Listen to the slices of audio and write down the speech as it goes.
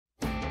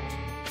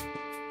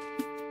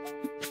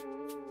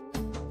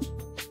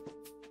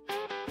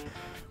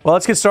Well,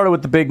 let's get started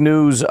with the big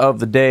news of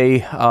the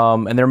day,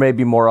 and there may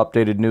be more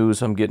updated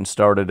news. I'm getting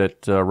started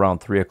at around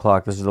 3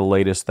 o'clock. This is the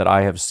latest that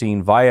I have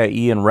seen via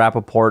Ian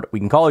Rappaport. We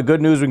can call it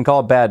good news, we can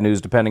call it bad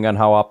news, depending on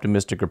how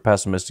optimistic or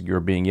pessimistic you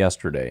were being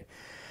yesterday.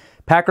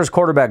 Packers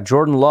quarterback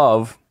Jordan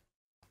Love,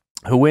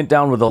 who went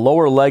down with a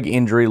lower leg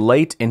injury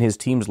late in his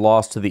team's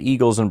loss to the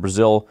Eagles in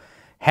Brazil,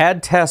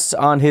 had tests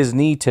on his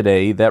knee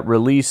today that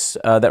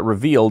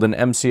revealed an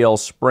MCL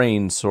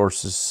sprain,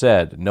 sources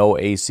said. No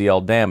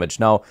ACL damage.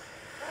 Now,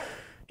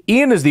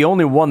 Ian is the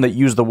only one that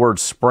used the word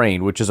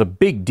sprain, which is a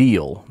big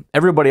deal.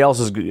 Everybody else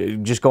is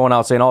just going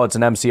out saying, oh, it's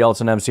an MCL,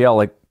 it's an MCL.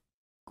 Like,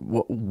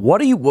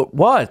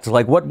 what?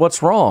 Like,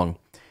 what's wrong?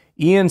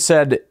 Ian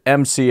said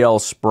MCL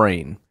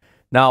sprain.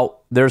 Now,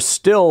 there's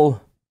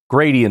still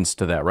gradients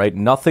to that, right?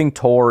 Nothing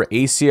tore,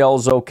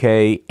 ACL's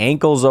okay,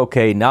 ankle's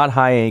okay, not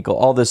high ankle,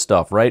 all this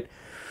stuff, right?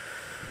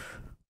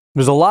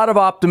 There's a lot of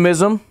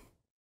optimism,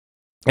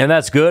 and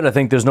that's good. I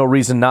think there's no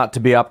reason not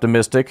to be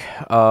optimistic.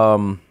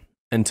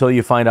 Until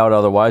you find out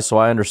otherwise, so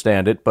I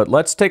understand it. But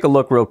let's take a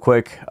look real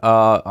quick.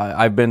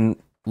 I've been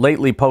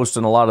lately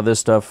posting a lot of this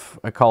stuff.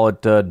 I call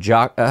it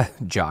Doc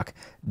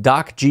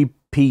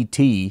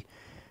GPT,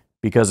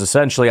 because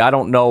essentially I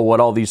don't know what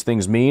all these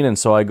things mean, and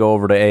so I go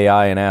over to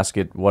AI and ask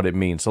it what it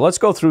means. So let's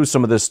go through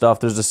some of this stuff.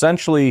 There's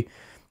essentially,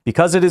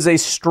 because it is a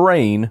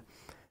strain,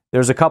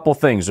 there's a couple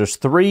things. There's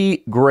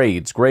 3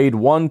 grades, grade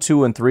 1,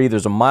 2, and 3.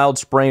 There's a mild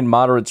sprain,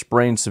 moderate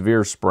sprain,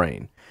 severe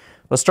sprain.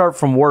 Let's start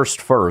from worst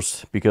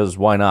first, because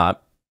why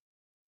not?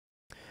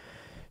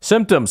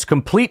 Symptoms: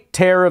 complete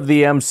tear of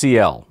the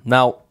MCL.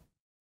 Now,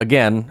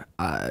 again,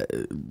 I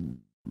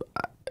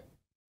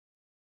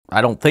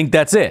don't think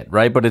that's it,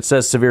 right? But it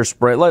says severe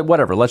sprain,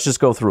 whatever. Let's just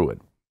go through it.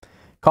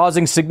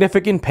 Causing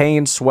significant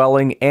pain,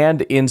 swelling,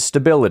 and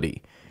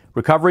instability.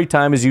 Recovery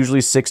time is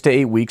usually 6 to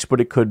 8 weeks, but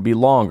it could be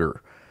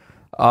longer.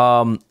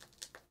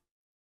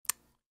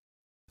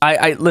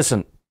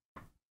 Listen.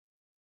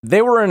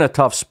 They were in a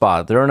tough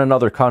spot. They're in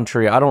another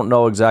country. I don't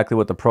know exactly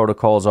what the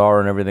protocols are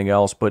and everything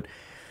else, but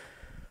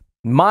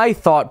my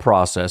thought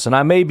process, and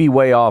I may be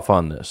way off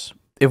on this,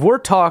 if we're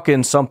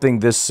talking something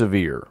this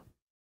severe,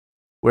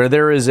 where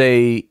there is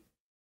a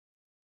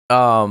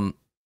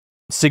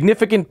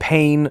significant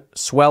pain,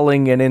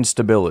 swelling, and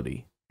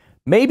instability,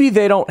 maybe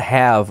they don't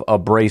have a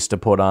brace to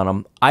put on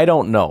them. I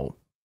don't know.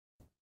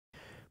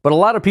 But a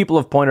lot of people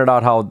have pointed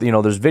out how,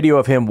 there's video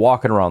of him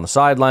walking around the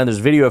sideline. There's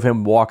video of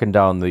him walking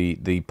down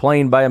the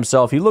plane by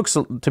himself. He looks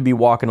to be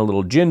walking a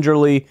little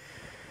gingerly,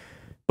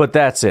 but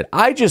that's it.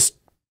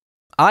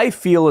 I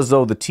feel as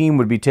though the team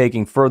would be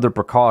taking further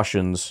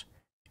precautions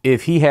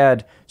if he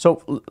had...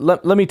 So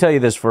let me tell you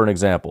this for an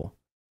example.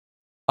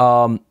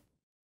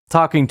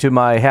 Talking to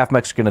my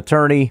half-Mexican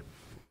attorney,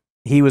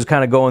 he was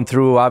kind of going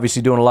through,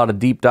 obviously doing a lot of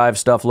deep dive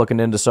stuff, looking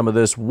into some of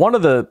this. One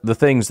of the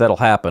things that'll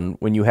happen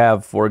when you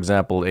have, for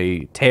example,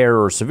 a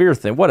tear or severe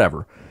thing,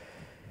 whatever,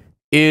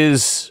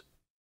 is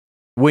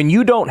when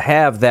you don't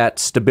have that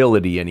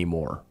stability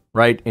anymore,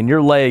 right? And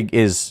your leg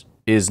is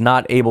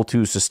not able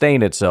to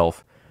sustain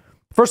itself.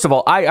 First of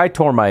all, I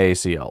tore my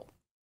ACL.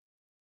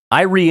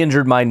 I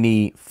re-injured my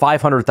knee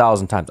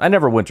 500,000 times. I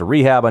never went to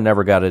rehab. I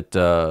never got it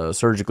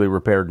surgically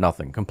repaired,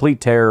 nothing. Complete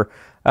tear.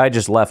 I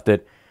just left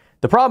it.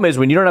 The problem is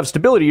when you don't have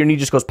stability, your knee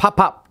just goes pop,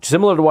 pop,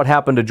 similar to what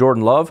happened to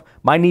Jordan Love.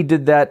 My knee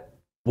did that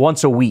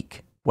once a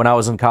week when I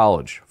was in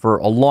college for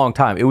a long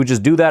time. It would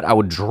just do that. I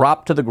would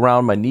drop to the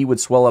ground. My knee would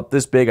swell up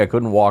this big. I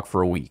couldn't walk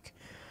for a week.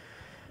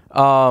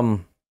 I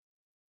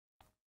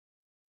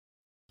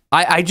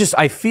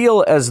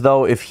feel as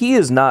though if he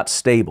is not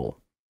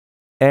stable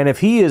and if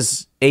he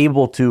is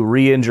able to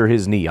re-injure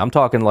his knee, I'm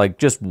talking like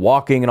just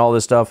walking and all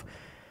this stuff,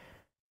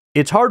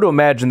 it's hard to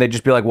imagine they'd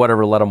just be like,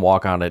 whatever, let him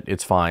walk on it.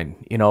 It's fine.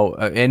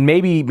 And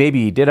maybe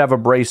he did have a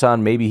brace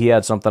on. Maybe he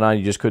had something on.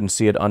 You just couldn't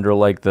see it under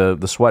like the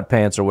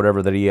sweatpants or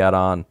whatever that he had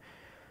on.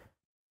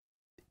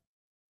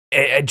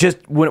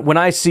 When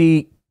I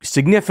see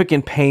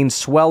significant pain,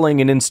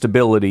 swelling, and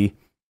instability,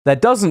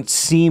 that doesn't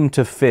seem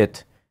to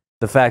fit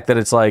the fact that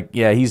it's like,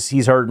 yeah,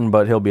 he's hurting,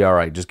 but he'll be all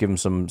right. Just give him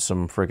some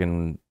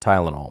freaking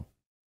Tylenol.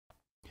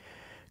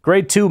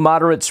 Grade 2,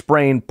 moderate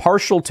sprain,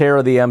 partial tear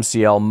of the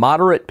MCL,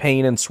 moderate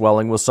pain and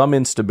swelling with some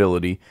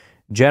instability,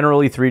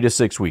 generally 3 to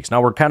 6 weeks.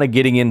 Now we're kind of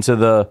getting into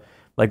the,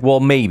 like, well,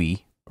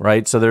 maybe,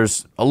 right? So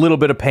there's a little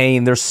bit of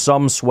pain, there's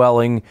some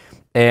swelling,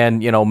 and,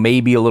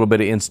 maybe a little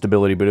bit of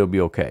instability, but it'll be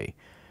okay.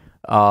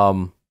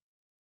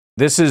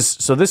 This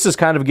is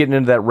kind of getting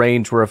into that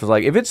range where if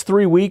it's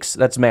 3 weeks,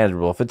 that's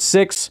manageable. If it's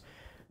 6,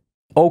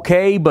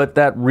 okay, but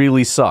that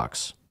really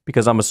sucks.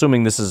 Because I'm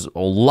assuming this is a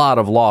lot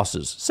of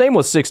losses. Same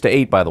with 6 to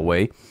 8, by the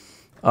way.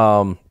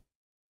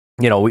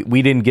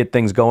 We didn't get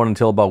things going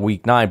until about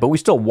week 9, but we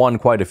still won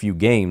quite a few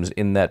games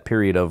in that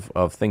period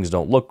of things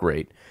don't look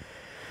great.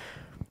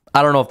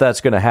 I don't know if that's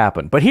going to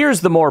happen. But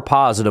here's the more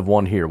positive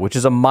one here, which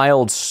is a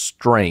mild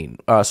sprain.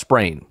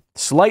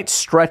 Slight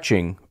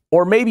stretching,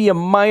 or maybe a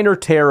minor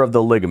tear of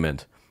the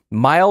ligament.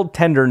 Mild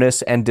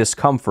tenderness and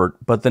discomfort,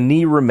 but the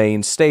knee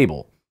remains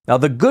stable. Now,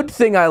 the good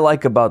thing I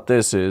like about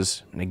this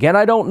is, and again,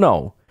 I don't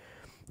know,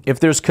 If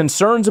there's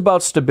concerns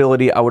about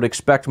stability, I would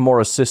expect more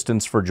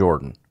assistance for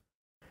Jordan.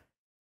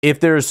 If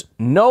there's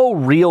no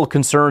real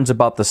concerns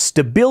about the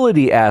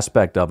stability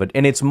aspect of it,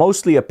 and it's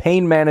mostly a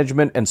pain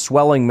management and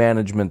swelling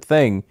management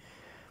thing,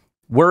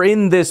 we're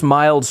in this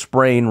mild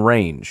sprain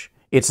range.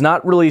 It's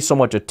not really so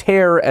much a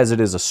tear as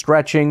it is a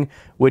stretching,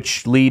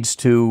 which leads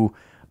to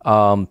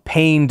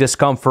pain,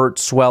 discomfort,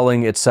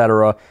 swelling,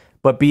 etc.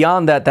 But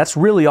beyond that, that's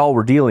really all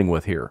we're dealing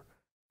with here.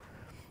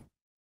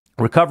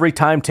 Recovery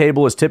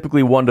timetable is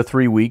typically 1 to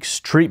 3 weeks.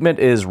 Treatment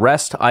is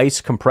rest,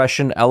 ice,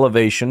 compression,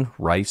 elevation,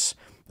 RICE,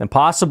 and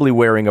possibly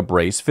wearing a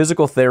brace.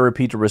 Physical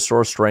therapy to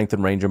restore strength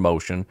and range of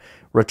motion.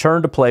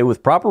 Return to play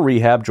with proper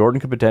rehab. Jordan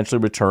could potentially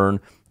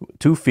return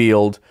to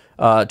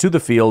the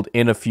field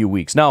in a few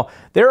weeks. Now,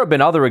 there have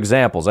been other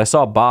examples. I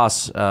saw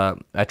Boss.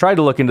 I tried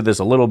to look into this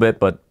a little bit,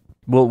 but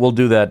we'll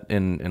do that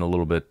in a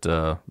little bit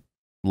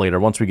later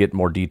once we get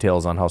more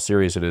details on how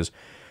serious it is.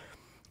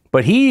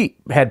 But he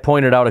had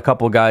pointed out a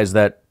couple of guys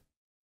that,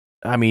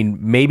 I mean,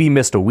 maybe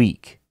missed a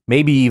week,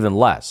 maybe even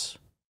less.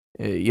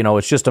 You know,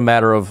 it's just a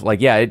matter of like,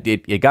 yeah,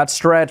 it got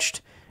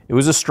stretched. It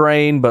was a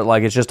strain, but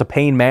like it's just a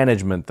pain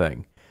management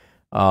thing.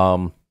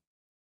 And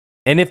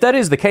if that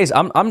is the case,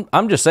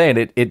 I'm just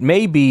saying it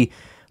may be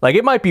like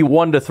it might be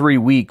 1 to 3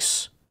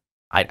 weeks.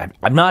 I'm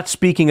not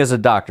speaking as a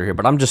doctor here,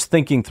 but I'm just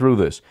thinking through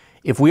this.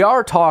 If we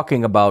are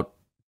talking about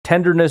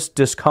tenderness,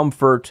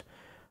 discomfort,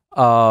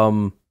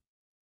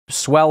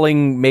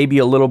 swelling, maybe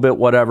a little bit,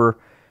 whatever,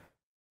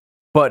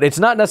 but it's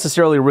not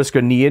necessarily a risk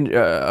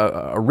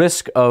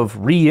of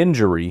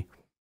re-injury.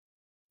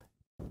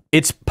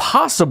 It's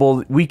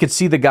possible we could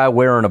see the guy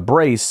wearing a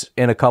brace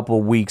in a couple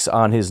of weeks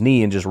on his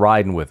knee and just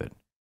riding with it.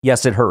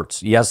 Yes, it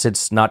hurts. Yes,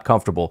 it's not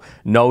comfortable.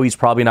 No, he's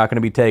probably not going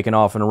to be taken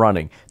off and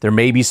running. There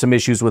may be some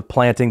issues with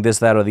planting this,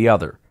 that, or the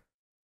other.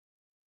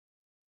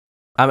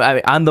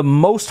 I'm the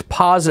most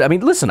positive. I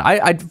mean, listen,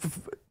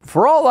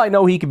 for all I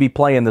know, he could be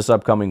playing this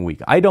upcoming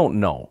week. I don't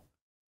know.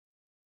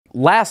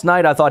 Last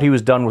night, I thought he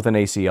was done with an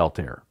ACL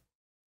tear.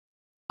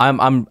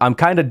 I'm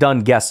kind of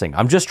done guessing.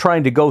 I'm just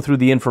trying to go through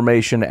the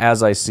information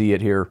as I see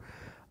it here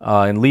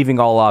and leaving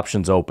all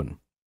options open.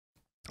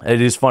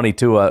 It is funny,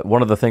 too.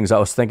 One of the things I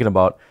was thinking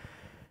about,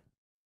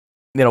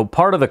 you know,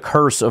 part of the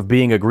curse of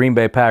being a Green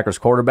Bay Packers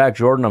quarterback,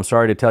 Jordan, I'm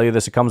sorry to tell you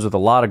this, it comes with a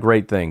lot of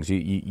great things.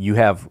 You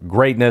have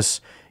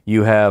greatness.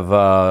 You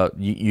have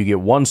you get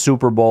one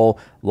Super Bowl,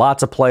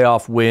 lots of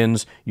playoff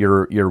wins.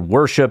 You're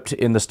worshipped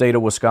in the state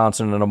of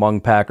Wisconsin and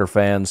among Packer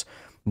fans.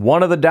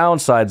 One of the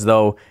downsides,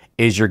 though,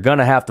 is you're going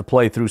to have to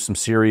play through some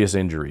serious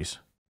injuries.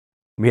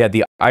 We had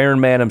the Iron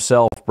Man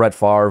himself, Brett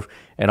Favre,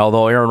 and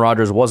although Aaron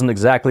Rodgers wasn't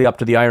exactly up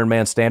to the Iron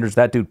Man standards,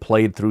 that dude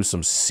played through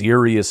some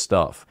serious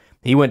stuff.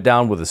 He went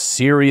down with a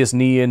serious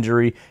knee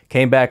injury,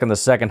 came back in the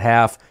second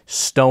half,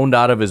 stoned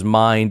out of his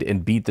mind,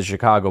 and beat the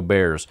Chicago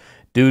Bears.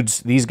 Dudes,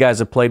 these guys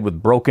have played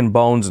with broken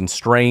bones and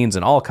strains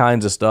and all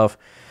kinds of stuff.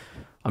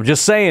 I'm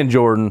just saying,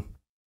 Jordan,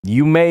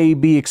 you may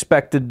be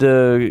expected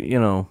to, you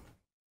know,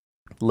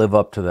 live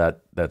up to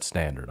that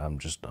standard. I'm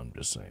just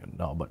saying.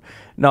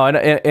 No,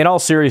 in all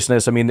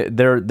seriousness, I mean,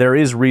 there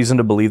is reason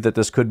to believe that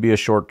this could be a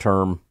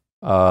short-term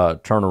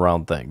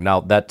turnaround thing.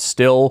 Now, that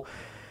still,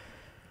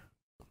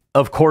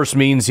 of course,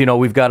 means, you know,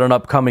 we've got an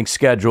upcoming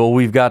schedule.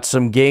 We've got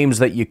some games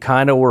that you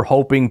kind of were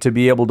hoping to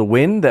be able to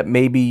win that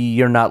maybe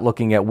you're not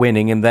looking at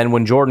winning. And then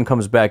when Jordan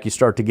comes back, you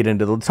start to get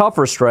into the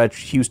tougher stretch,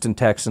 Houston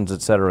Texans,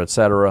 et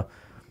cetera,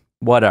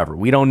 whatever.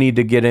 We don't need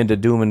to get into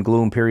doom and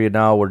gloom period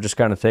now. We're just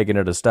kind of taking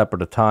it a step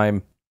at a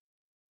time.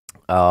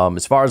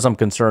 As far as I'm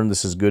concerned,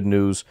 this is good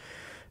news.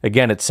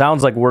 Again, it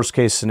sounds like worst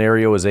case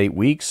scenario is 8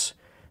 weeks.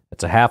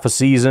 It's a half a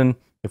season.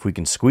 If we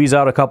can squeeze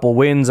out a couple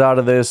wins out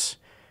of this,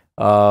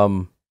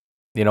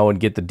 you know, and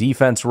get the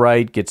defense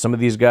right, get some of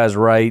these guys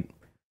right,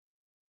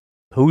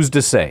 who's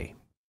to say?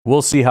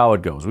 We'll see how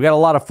it goes. We got a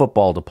lot of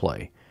football to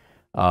play.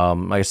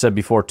 Like I said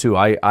before, too,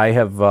 I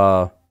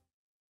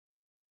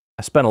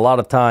spent a lot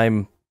of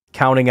time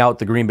counting out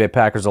the Green Bay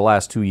Packers the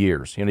last 2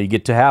 years. You know, you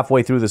get to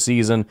halfway through the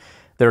season,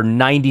 they're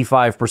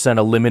 95%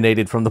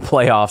 eliminated from the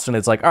playoffs, and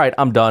it's like, all right,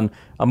 I'm done.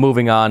 I'm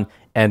moving on,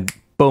 and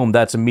boom,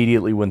 that's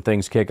immediately when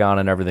things kick on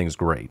and everything's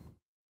great.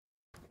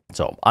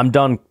 So I'm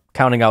done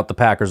counting out the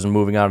Packers and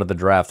moving on to the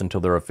draft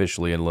until they're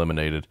officially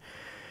eliminated.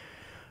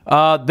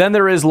 Then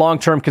there is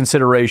long-term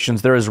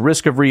considerations. There is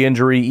risk of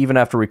re-injury even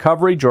after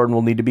recovery. Jordan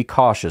will need to be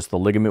cautious. The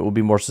ligament will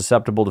be more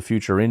susceptible to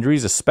future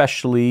injuries,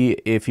 especially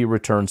if he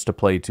returns to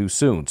play too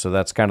soon. So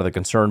that's kind of the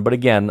concern. But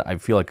again, I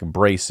feel like a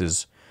brace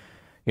is,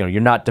 you know,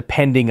 you're not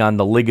depending on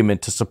the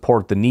ligament to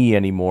support the knee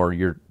anymore.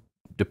 You're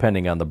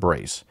depending on the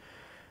brace.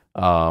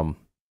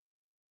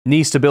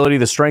 Knee stability,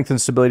 the strength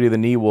and stability of the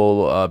knee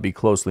will be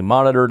closely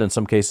monitored. In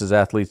some cases,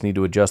 athletes need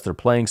to adjust their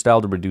playing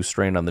style to reduce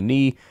strain on the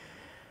knee.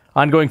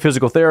 Ongoing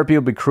physical therapy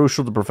will be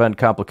crucial to prevent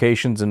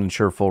complications and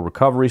ensure full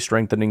recovery.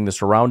 Strengthening the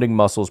surrounding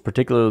muscles,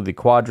 particularly the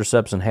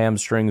quadriceps and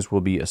hamstrings,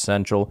 will be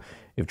essential.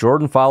 If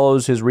Jordan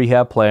follows his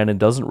rehab plan and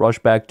doesn't rush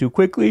back too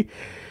quickly,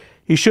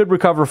 he should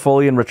recover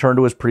fully and return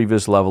to his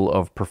previous level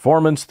of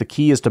performance. The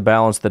key is to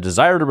balance the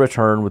desire to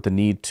return with the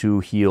need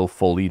to heal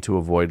fully to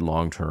avoid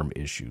long-term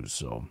issues.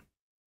 So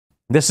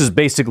This is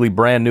basically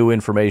brand new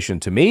information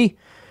to me.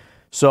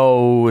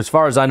 So as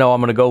far as I know,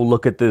 I'm going to go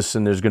look at this,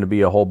 and there's going to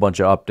be a whole bunch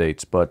of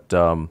updates. But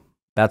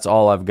that's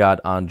all I've got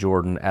on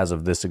Jordan as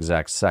of this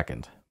exact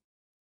second.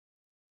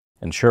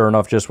 And sure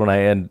enough, just when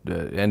I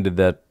ended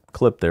that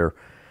clip there,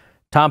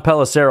 Tom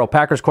Pelissero,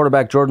 Packers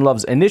quarterback Jordan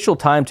Love's initial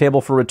timetable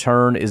for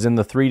return is in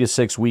the 3 to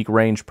 6 week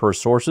range per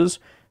sources.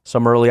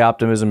 Some early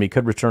optimism he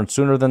could return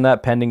sooner than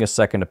that, pending a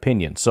second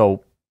opinion.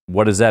 So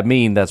what does that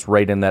mean? That's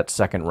right in that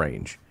second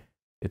range.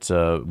 It's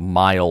a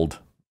mild,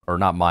 or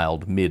not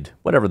mild, mid,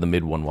 whatever the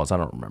mid one was, I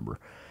don't remember.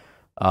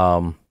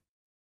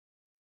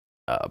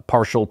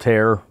 Partial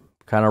tear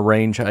kind of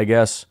range, I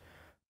guess.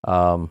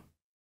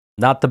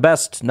 Not the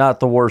best, not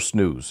the worst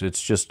news.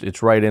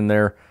 It's right in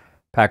there.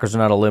 Packers are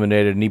not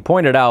eliminated. And he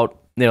pointed out,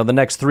 the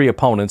next 3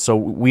 opponents. So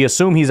we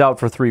assume he's out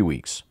for 3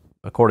 weeks,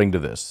 according to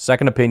this.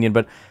 Second opinion,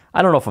 but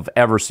I don't know if I've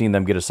ever seen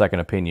them get a second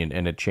opinion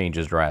and it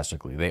changes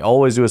drastically. They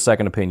always do a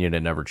second opinion.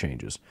 It never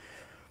changes.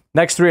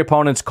 Next 3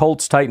 opponents,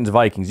 Colts, Titans,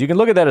 Vikings. You can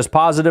look at that as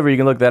positive or you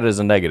can look at that as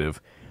a negative.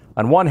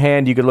 On one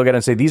hand, you could look at it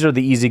and say, these are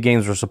the easy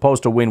games we're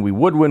supposed to win. We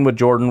would win with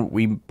Jordan.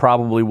 We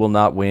probably will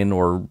not win,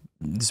 or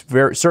it's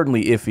very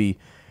certainly iffy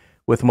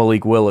with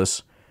Malik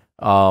Willis.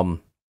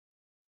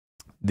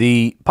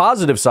 The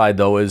positive side,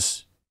 though,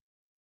 is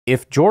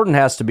if Jordan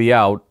has to be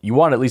out, you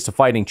want at least a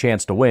fighting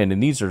chance to win,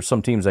 and these are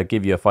some teams that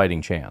give you a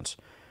fighting chance.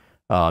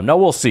 Now,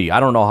 we'll see.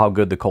 I don't know how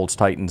good the Colts,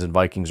 Titans, and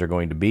Vikings are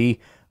going to be.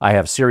 I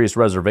have serious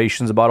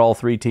reservations about all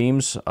 3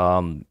 teams.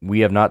 We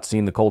have not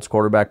seen the Colts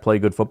quarterback play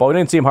good football. We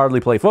didn't see him hardly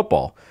play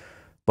football,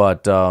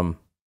 but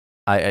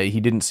he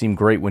didn't seem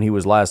great when he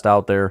was last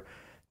out there.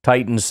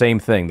 Titans, same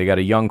thing. They got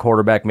a young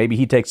quarterback. Maybe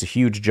he takes a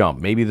huge jump.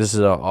 Maybe this is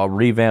a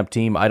revamped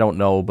team. I don't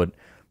know, but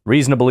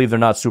reason to believe they're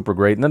not super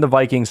great. And then the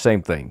Vikings,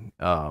 same thing.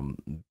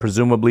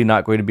 Presumably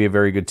not going to be a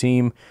very good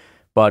team,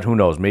 but who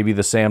knows? Maybe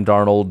the Sam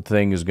Darnold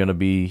thing is going to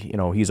be,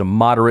 he's a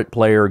moderate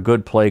player,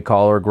 good play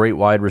caller, great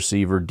wide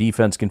receiver.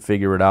 Defense can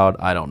figure it out.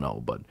 I don't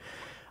know, but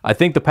I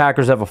think the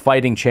Packers have a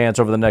fighting chance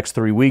over the next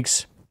 3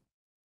 weeks.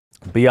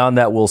 Beyond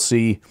that, we'll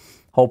see.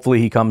 Hopefully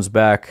he comes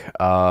back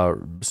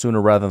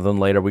sooner rather than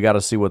later. We got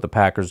to see what the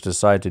Packers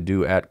decide to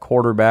do at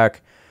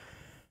quarterback.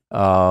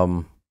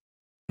 We'll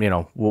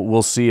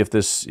see if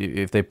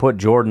they put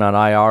Jordan on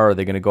IR, are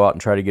they going to go out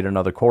and try to get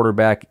another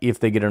quarterback? If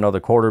they get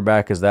another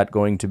quarterback, is that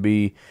going to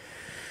be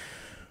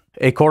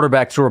a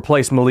quarterback to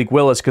replace Malik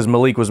Willis? Because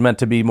Malik was meant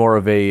to be more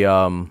of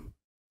a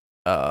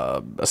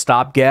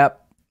stopgap.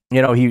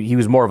 He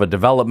was more of a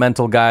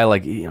developmental guy.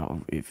 Like,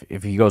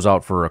 if he goes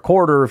out for a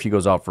quarter, if he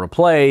goes out for a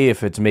play,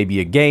 if it's maybe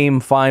a game,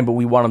 fine. But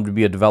we want him to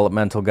be a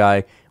developmental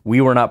guy.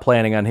 We were not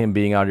planning on him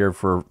being out here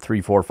for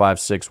 3, 4, 5,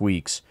 6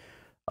 weeks.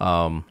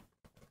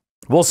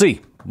 We'll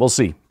see.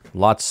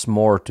 Lots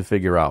more to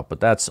figure out,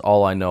 but that's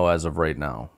all I know as of right now.